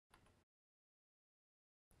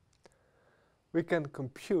we can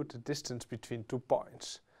compute the distance between 2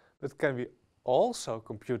 points, but can we also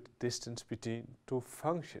compute the distance between 2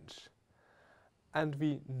 functions? And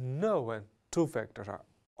we know when 2 vectors are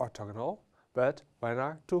orthogonal, but when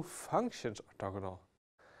are 2 functions orthogonal?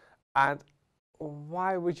 And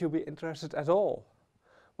why would you be interested at all?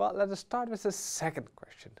 Well, let us start with the second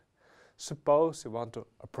question. Suppose you want to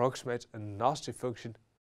approximate a nasty function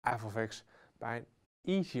f of x by an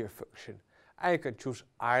easier function, and you can choose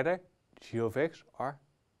either g of x or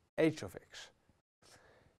h of x.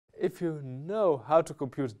 If you know how to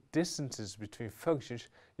compute distances between functions,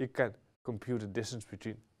 you can compute the distance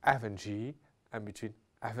between f and g and between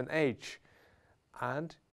f and h,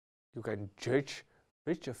 and you can judge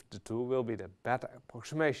which of the two will be the better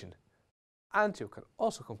approximation. And you can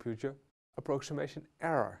also compute your approximation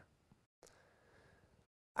error.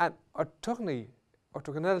 And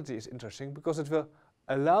orthogonality is interesting because it will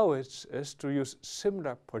allow us to use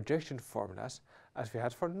similar projection formulas as we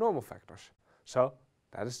had for normal vectors. So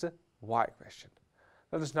that is the why question.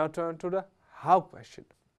 Let us now turn to the how question.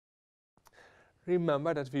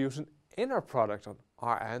 Remember that we use an inner product on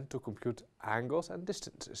Rn to compute angles and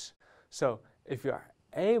distances. So if we are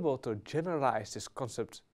able to generalize this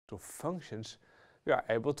concept to functions, we are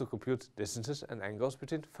able to compute distances and angles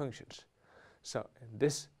between functions. So in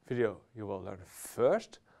this video you will learn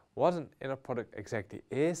first what an inner product exactly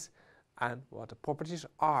is and what the properties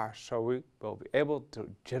are, so we will be able to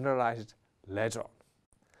generalize it later on.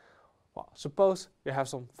 Well, suppose we have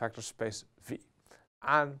some vector space V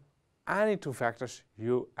and any 2 vectors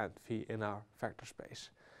u and v in our vector space.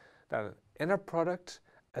 Then an inner product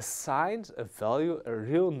assigns a value, a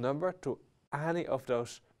real number, to any of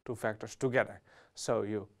those 2 vectors together. So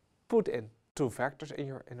you put in 2 vectors in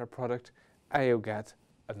your inner product and you get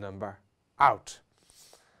a number out.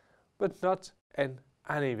 But not in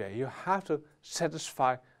any way. You have to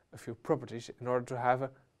satisfy a few properties in order to have an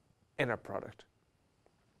inner product.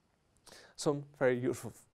 Some very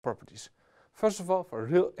useful properties. First of all, for a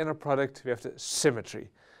real inner product, we have the symmetry.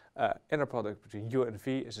 Inner product between u and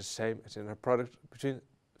v is the same as inner product between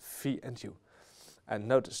v and u. And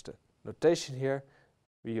notice the notation here,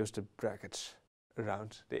 we use the brackets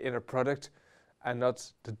around the inner product and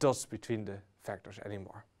not the dots between the vectors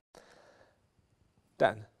anymore.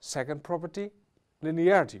 Then, second property,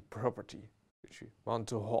 linearity property, which we want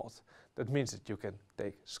to hold. That means that you can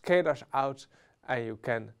take scalars out and you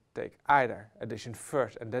can take either addition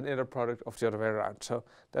first and then inner product of the other way around. So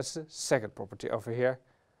that's the second property over here,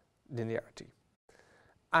 linearity.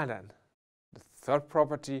 And then the third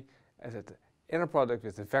property is that the inner product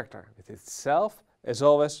with the vector with itself is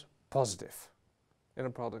always positive. Inner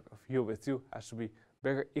product of u with u has to be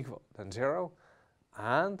bigger equal than 0,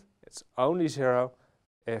 and it's only 0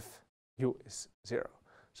 if u is 0.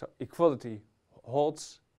 So equality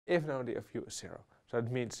holds if and only if u is 0. So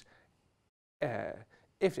it means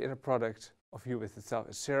if the inner product of u with itself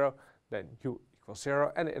is 0, then u equals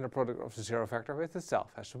 0, and the inner product of the 0 vector with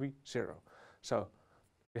itself has to be 0. So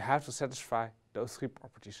we have to satisfy those 3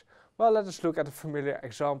 properties. Well, let us look at a familiar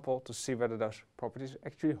example to see whether those properties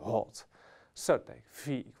actually hold. So take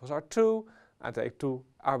v equals r2, and take 2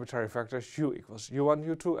 arbitrary vectors, u equals u1,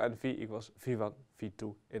 u2, and v equals v1,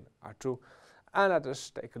 v2 in r2. And let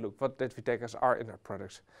us take a look. What did we take as our inner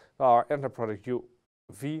products? Well, our inner product u,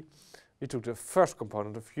 v, we took the first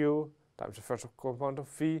component of u times the first component of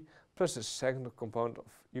v plus the second component of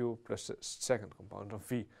u plus the second component of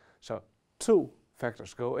v. So 2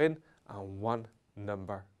 vectors go in and 1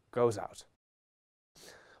 number goes out.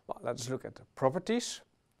 Well, let's look at the properties.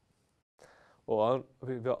 Well,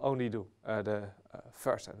 we will only do the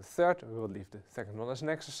first and the third. We will leave the second one as an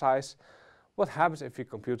exercise. What happens if we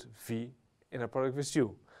compute v in a product with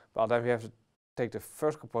u? Well, then we have to take the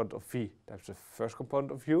first component of v times the first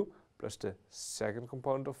component of u plus the second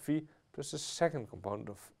component of v plus the second component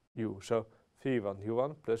of u. So v1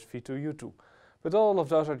 u1 plus v2 u2. But all of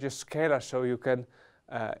those are just scalars, so you can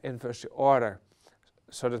inverse the order.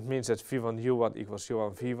 So that means that v1 u1 equals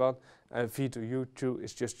u1 v1 and v2 u2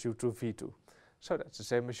 is just u2 v2. So that's the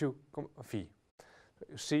same as u, v. So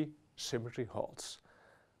you see, symmetry holds.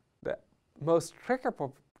 The most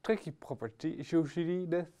tricky property is usually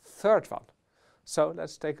the third one. So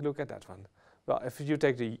let's take a look at that one. Well, if you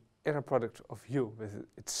take the inner product of u with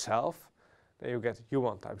itself, then you get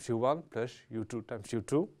u1 times u1 plus u2 times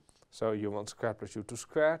u2. So u1 squared plus u2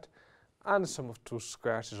 squared. And the sum of 2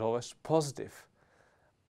 squares is always positive.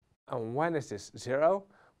 And when is this 0?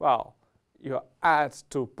 Well, you add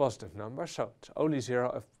 2 positive numbers, so it's only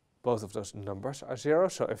 0 if both of those numbers are 0.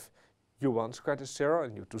 So if u1 squared is 0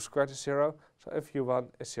 and u2 squared is 0, so if u1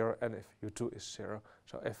 is 0 and if u2 is 0.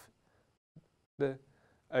 So if the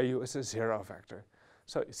AU is a zero vector.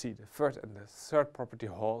 So you see the first and the third property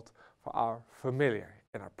hold for our familiar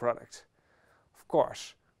inner product. Of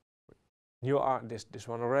course, we knew this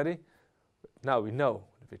one already. Now we know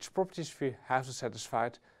which properties we have to satisfy,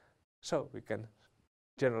 so we can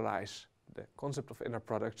generalize the concept of inner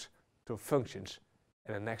products to functions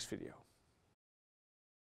in the next video.